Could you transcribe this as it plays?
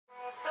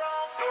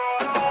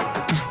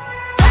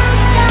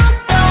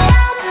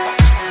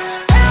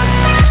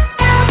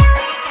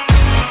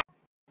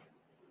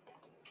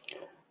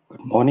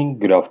morning,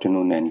 good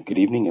afternoon, and good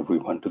evening,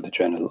 everyone, to the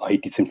channel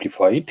IT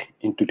Simplified.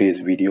 In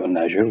today's video on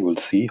Azure, we'll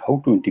see how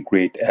to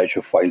integrate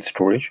Azure File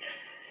Storage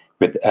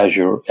with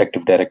Azure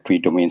Active Directory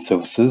Domain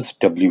Services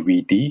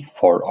WVD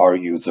for our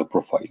user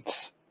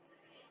profiles.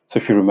 So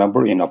if you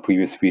remember, in our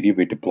previous video,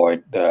 we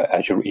deployed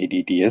Azure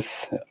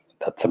ADDS.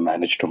 That's a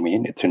managed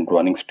domain. It's in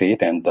running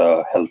state and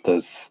the health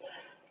is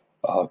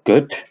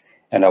good.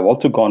 And I've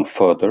also gone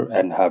further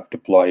and have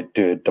deployed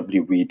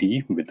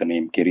WVD with the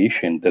name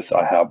Girish. In this,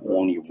 I have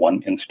only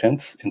one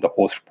instance in the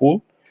host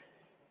pool.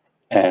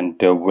 And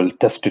we'll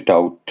test it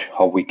out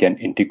how we can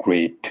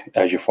integrate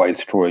Azure File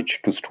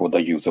Storage to store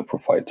the user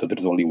profile. So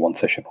there's only one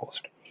session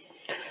host.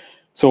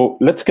 So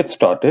let's get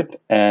started.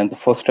 And the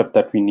first step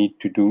that we need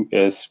to do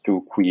is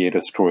to create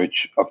a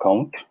storage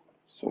account.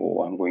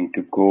 So I'm going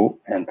to go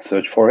and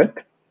search for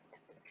it.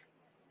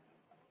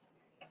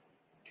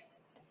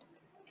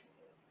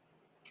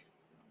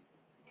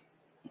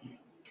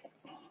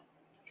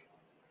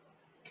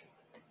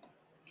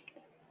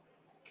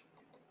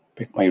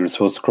 Pick my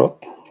resource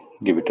group,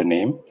 give it a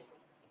name.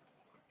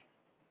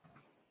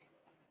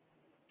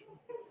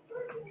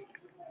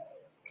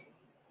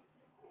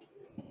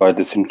 Buy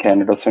this in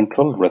Canada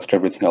Central, rest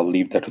everything I'll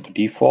leave that to the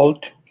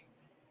default.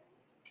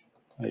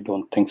 I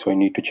don't think so I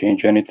need to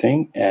change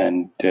anything,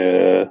 and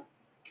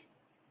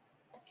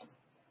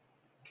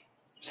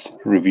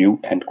review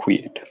and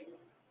create.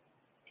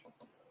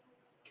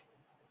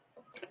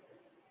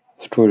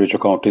 Storage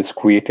account is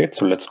created,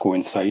 so let's go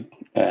inside,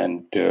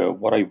 and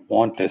what I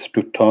want is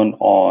to turn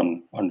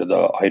on under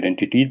the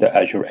identity the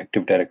Azure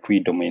Active Directory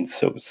Domain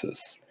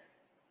Services.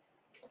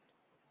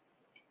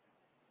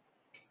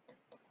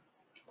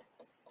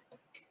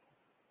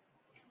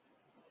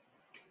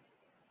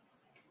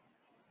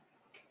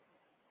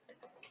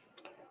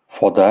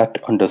 For that,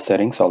 under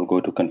settings, I'll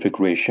go to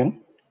configuration,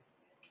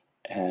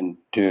 and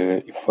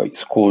if I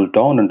scroll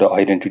down under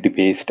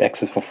identity-based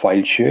access for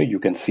file share, you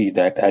can see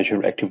that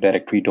Azure Active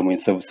Directory Domain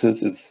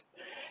Services is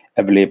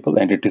available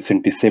and it is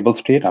in disabled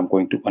state. I'm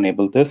going to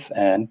enable this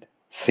and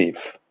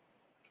save.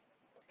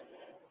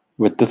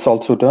 With this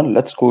also done,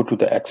 let's go to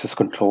the access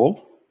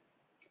control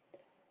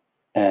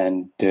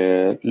and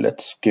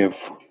let's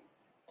give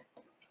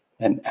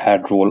an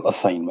add role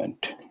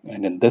assignment.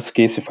 And in this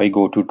case, if I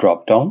go to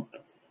drop down,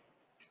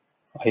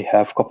 I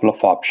have a couple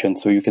of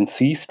options. So you can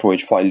see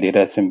storage file data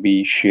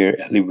SMB share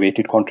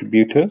elevated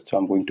contributor. So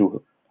I'm going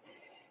to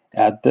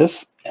add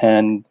this,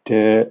 and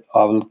I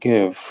will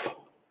give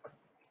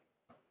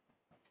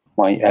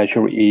my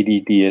Azure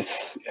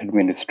ADDS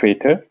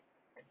administrator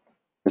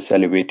this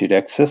elevated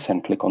access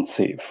and click on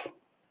save.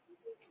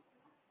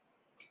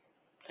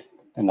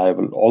 And I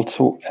will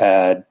also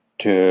add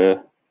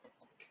the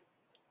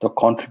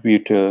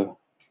contributor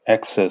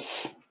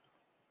access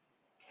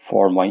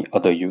for my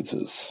other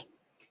users.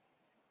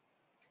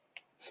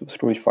 So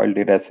storage file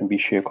data SMB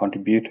share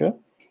contributor.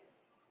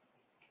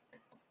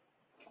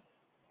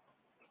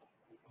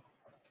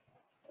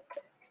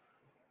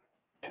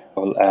 I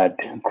will add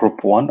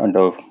group 1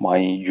 under my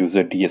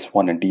user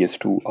DS1 and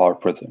DS2 are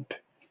present.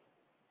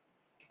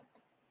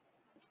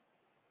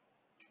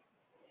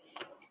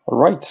 All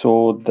right,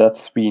 so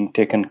that's been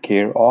taken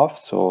care of,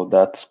 so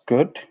that's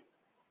good.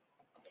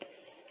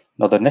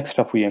 Now the next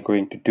step we are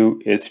going to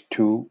do is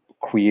to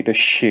create a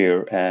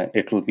share, and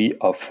it will be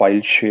a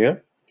file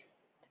share.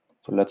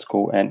 So let's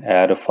go and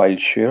add a file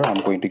share.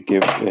 I'm going to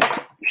give it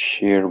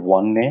share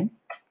 1 name,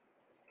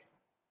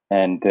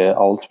 and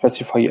I'll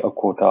specify a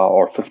quota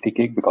or 50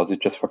 gig because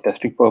it's just for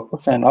testing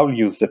purpose, and I'll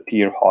use the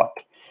tier hot.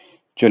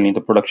 Generally in the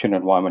production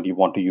environment, you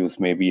want to use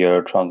maybe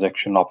a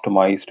transaction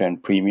optimized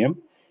and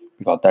premium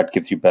because that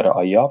gives you better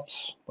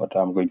IOPS, but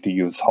I'm going to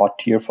use hot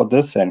tier for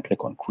this and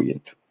click on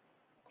create.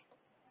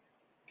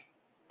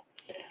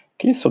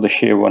 Okay, so the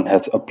share 1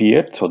 has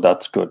appeared, so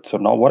that's good. So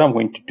now what I'm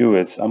going to do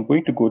is I'm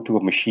going to go to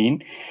a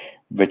machine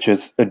which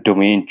is a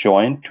domain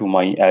joined to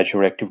my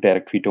Azure Active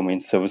Directory Domain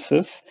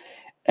Services,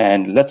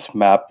 and let's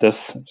map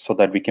this so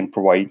that we can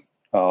provide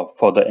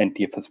further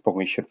Ntfs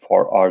permission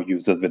for our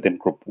users within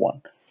group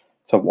 1.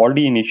 So I've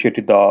already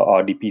initiated the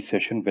RDP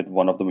session with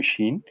one of the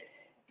machine,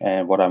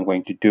 and what I'm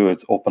going to do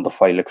is open the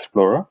File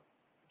Explorer.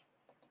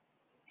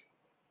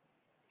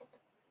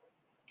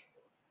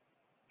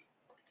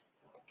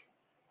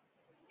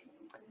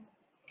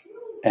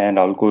 And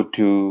I'll go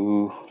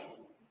to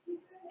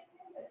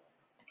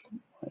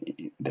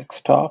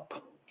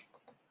desktop.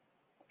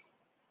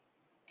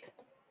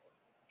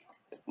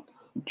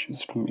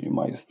 Just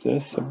minimize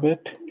this a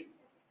bit.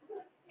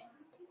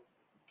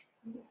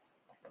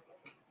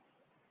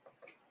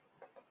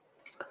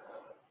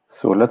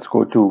 So let's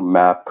go to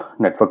map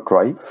network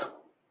drive.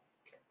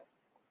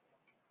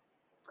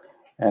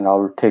 And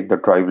I'll take the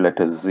drive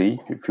letter Z.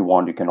 If you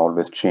want, you can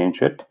always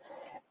change it.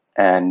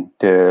 And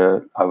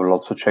I will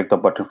also check the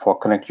button for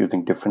connect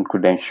using different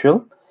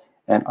credential.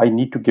 And I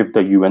need to give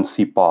the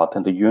UNC path,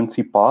 and the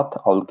UNC path,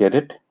 I'll get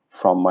it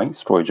from my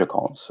storage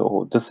account.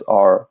 So this is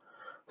our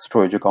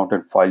storage account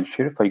and file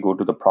share. If I go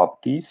to the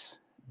properties,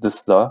 this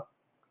is the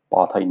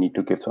path I need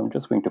to give. So I'm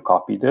just going to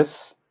copy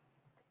this,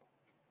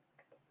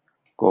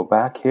 go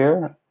back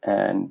here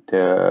and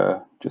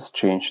just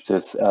change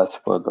this as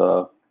per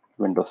the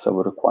Windows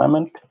Server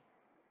requirement.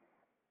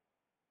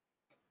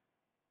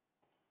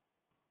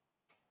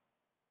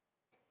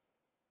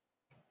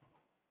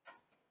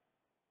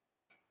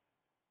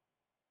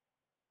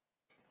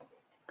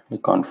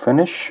 Click on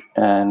finish,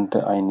 and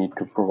I need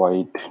to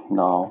provide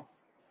now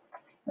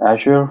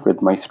Azure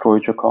with my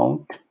storage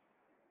account,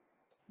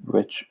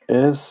 which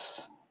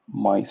is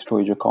my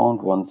storage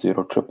account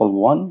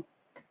 10111.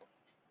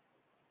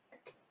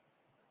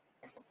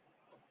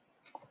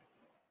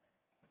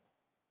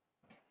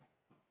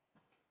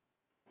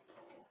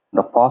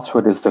 The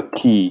password is the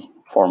key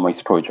for my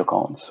storage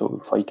account.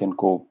 So if I can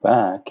go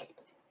back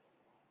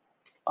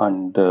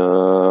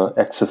under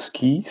access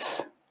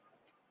keys,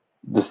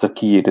 this is the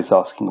key it is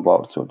asking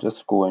about. So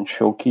just go and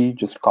show key,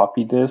 just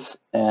copy this,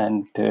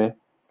 and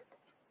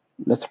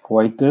let's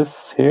provide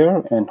this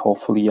here, and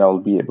hopefully I'll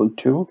be able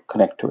to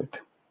connect to it.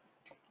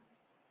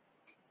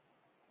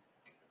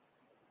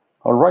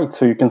 All right,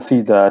 so you can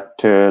see that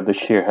the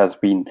share has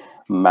been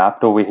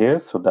mapped over here,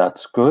 so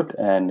that's good,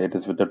 and it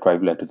is with the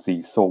drive letter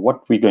Z. So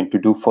what we're going to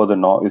do further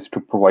now is to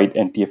provide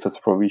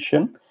Ntfs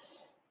provision.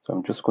 So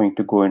I'm just going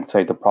to go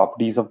inside the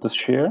properties of this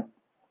share,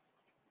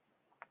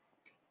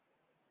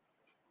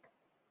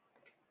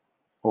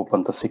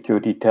 open the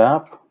security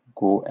tab,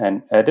 go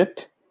and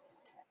edit,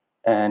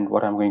 and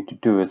what I'm going to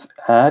do is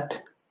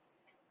add.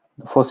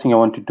 The first thing I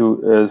want to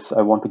do is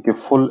I want to give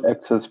full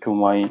access to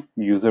my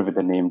user with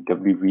the name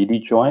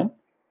WVD join,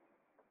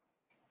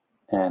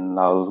 and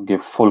I'll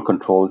give full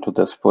control to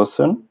this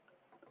person.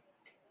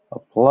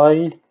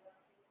 Apply.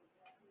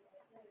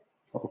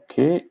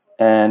 Okay,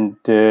 and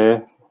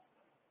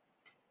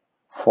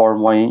for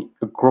my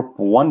group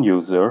 1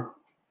 user,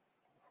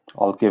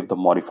 I'll give the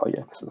modify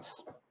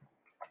access.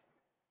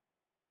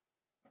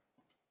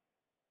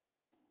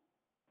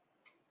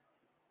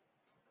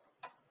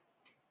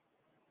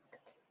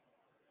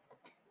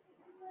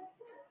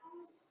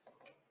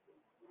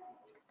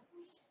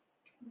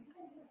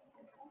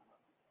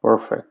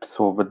 Perfect.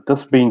 So with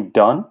this being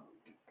done,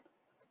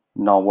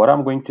 now what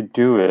I'm going to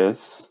do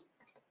is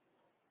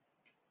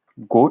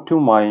go to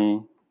my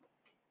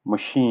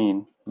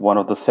machine, one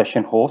of the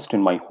session hosts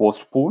in my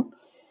host pool.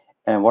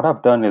 And what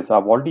I've done is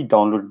I've already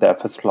downloaded the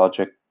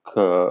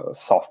FSLogix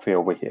software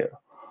over here,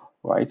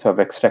 right? So I've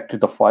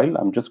extracted the file.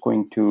 I'm just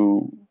going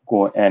to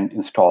go and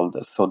install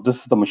this. So this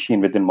is the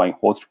machine within my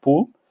host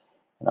pool.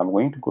 And I'm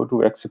going to go to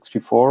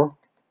x64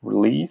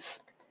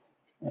 release,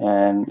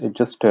 and it's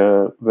just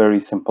a very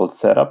simple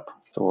setup.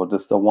 So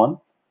this is the one.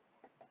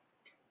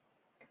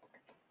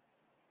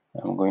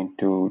 I'm going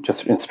to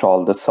just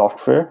install the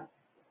software.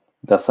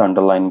 That's the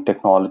underlying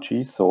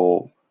technology.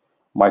 So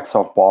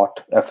Microsoft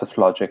bought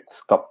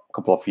FSLogix a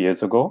couple of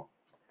years ago,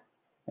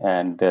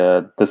 and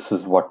this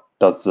is what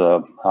does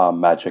the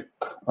magic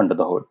under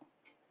the hood.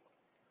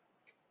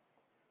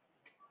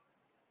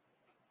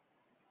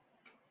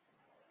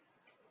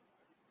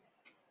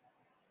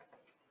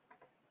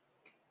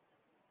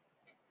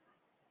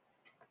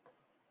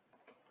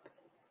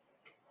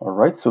 All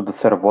right, so the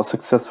setup was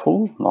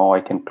successful. Now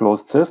I can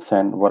close this,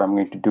 and what I'm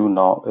going to do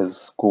now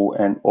is go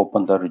and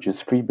open the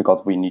registry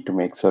because we need to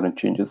make certain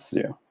changes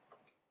here.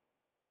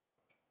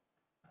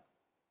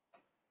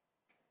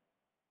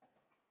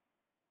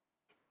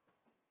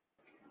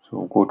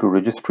 So go to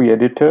Registry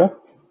Editor.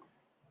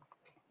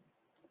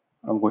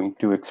 I'm going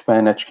to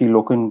expand HKey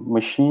local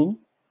machine.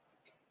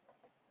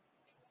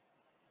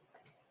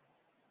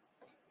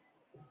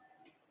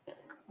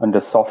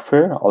 Under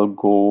software, I'll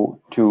go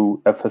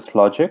to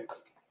FSLogix,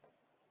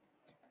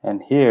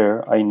 and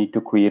here I need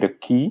to create a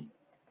key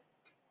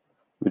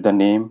with the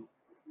name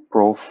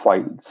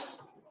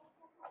profiles.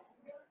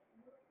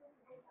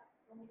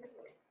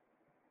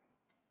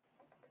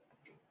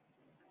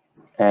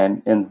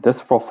 And in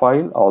this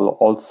profile, I'll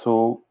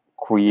also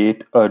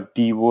create a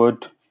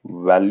dword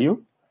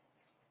value,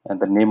 and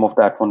the name of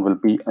that one will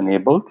be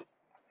enabled,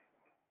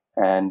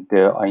 and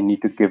I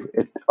need to give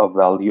it a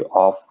value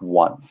of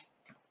 1.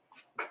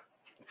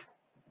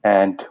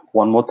 And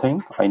one more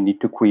thing, I need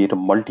to create a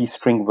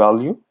multi-string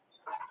value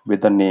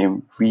with the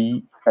name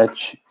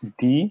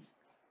VHD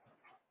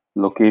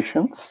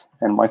locations,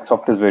 and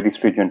Microsoft is very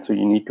stringent, so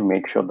you need to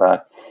make sure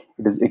that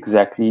it is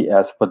exactly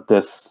as per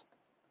this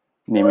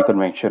naming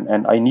convention.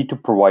 And I need to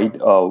provide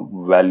a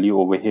value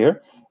over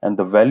here, and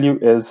the value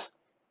is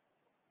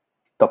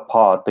the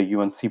path, the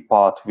UNC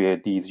path where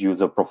these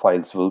user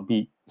profiles will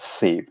be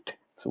saved.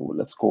 So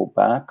let's go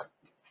back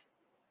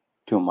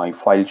to my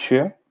file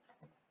share,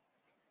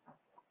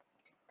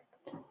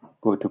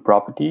 go to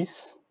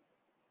properties,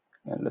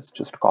 and let's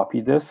just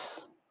copy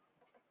this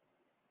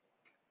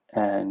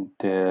and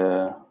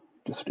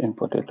just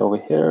input it over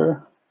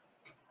here.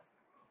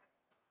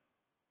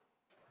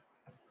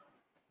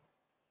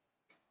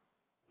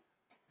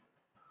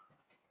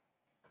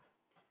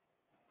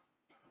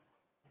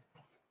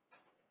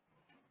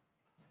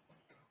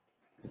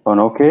 Click on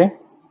OK.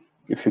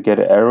 If you get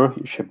an error,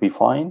 you should be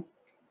fine.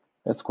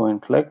 Let's go and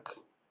click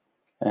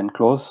and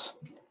close,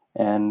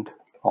 and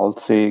I'll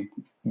say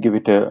give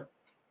it a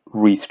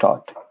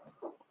restart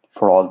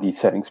for all these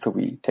settings to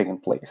be taken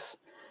place.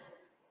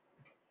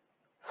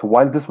 So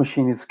while this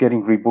machine is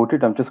getting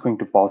rebooted, I'm just going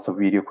to pause the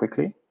video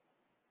quickly.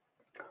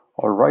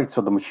 All right,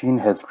 so the machine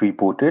has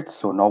rebooted.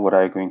 So now what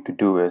I'm going to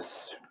do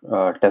is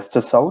test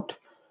this out.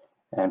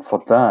 And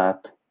for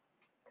that,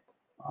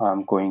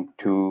 I'm going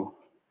to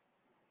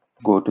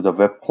go to the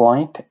web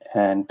client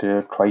and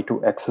try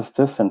to access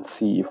this and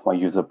see if my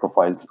user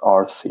profiles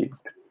are saved.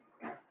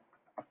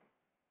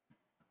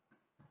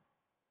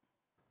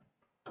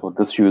 So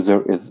this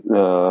user is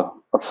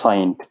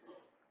assigned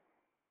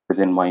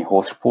within my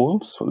host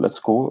pool. So let's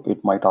go.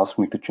 It might ask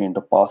me to change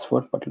the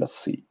password, but let's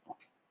see.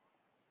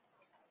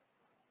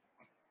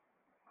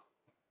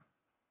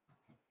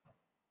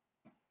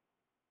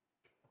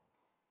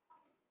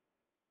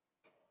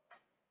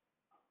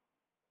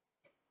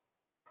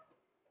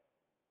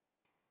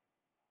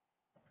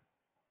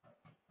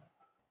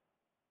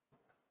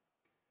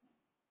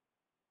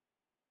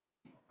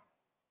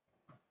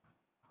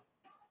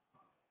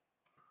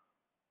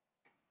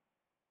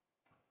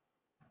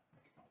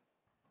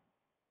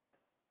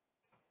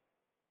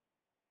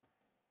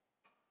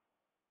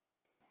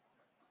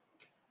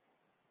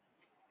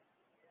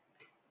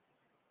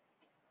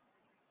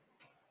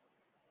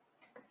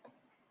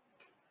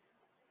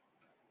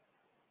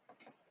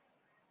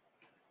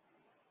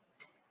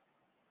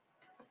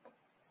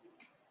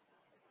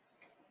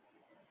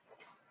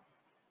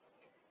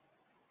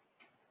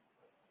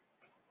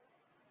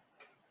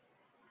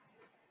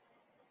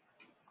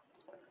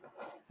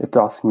 It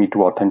asks me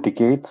to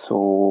authenticate. So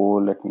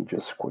let me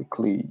just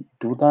quickly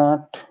do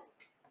that.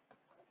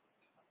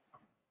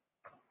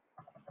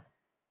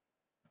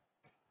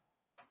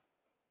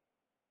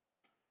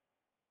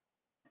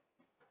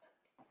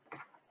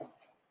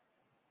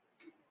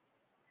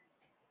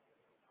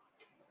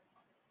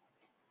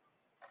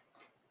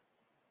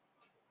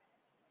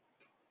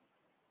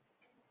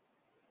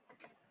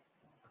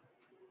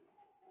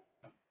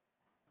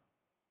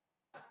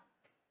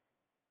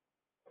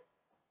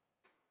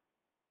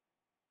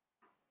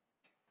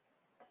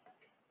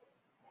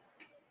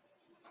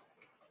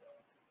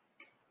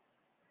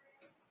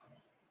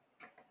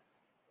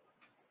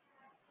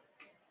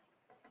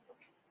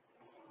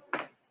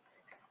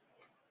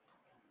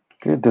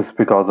 Okay, this is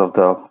because of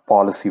the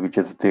policy which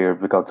is there,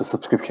 because the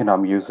subscription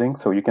I'm using.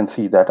 So you can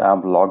see that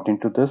I'm logged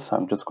into this.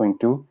 I'm just going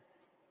to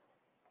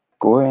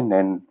go in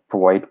and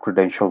provide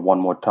credential one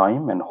more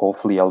time, and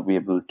hopefully I'll be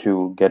able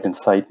to get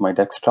inside my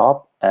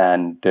desktop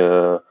and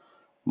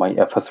my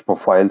FS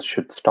profile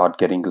should start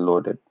getting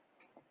loaded.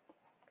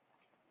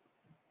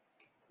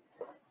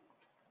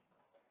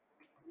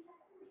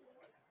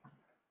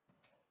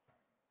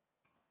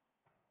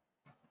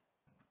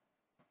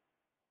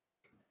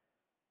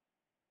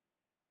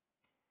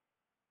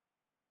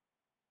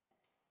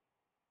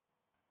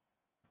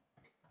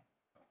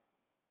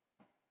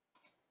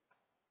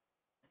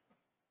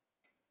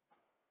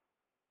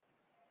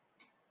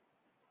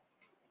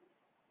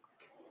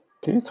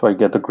 Okay, so I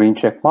get the green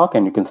check mark,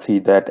 and you can see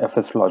that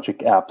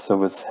FSLogix app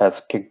service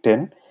has kicked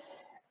in,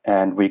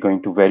 and we're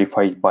going to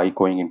verify by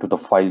going into the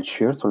file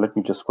share. So let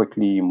me just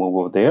quickly move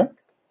over there.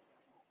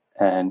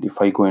 And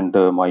if I go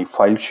into my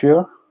file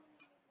share,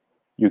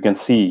 you can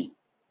see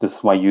this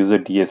is my user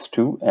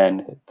DS2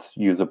 and its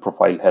user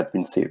profile has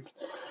been saved.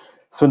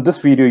 So in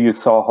this video, you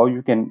saw how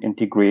you can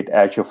integrate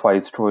Azure file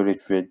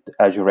storage with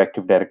Azure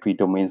Active Directory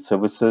Domain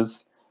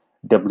Services,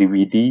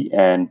 WVD,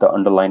 and the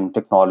underlying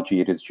technology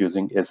it is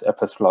using is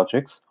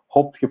FSLogix.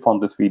 Hope you found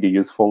this video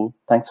useful.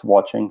 Thanks for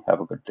watching.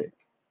 Have a good day.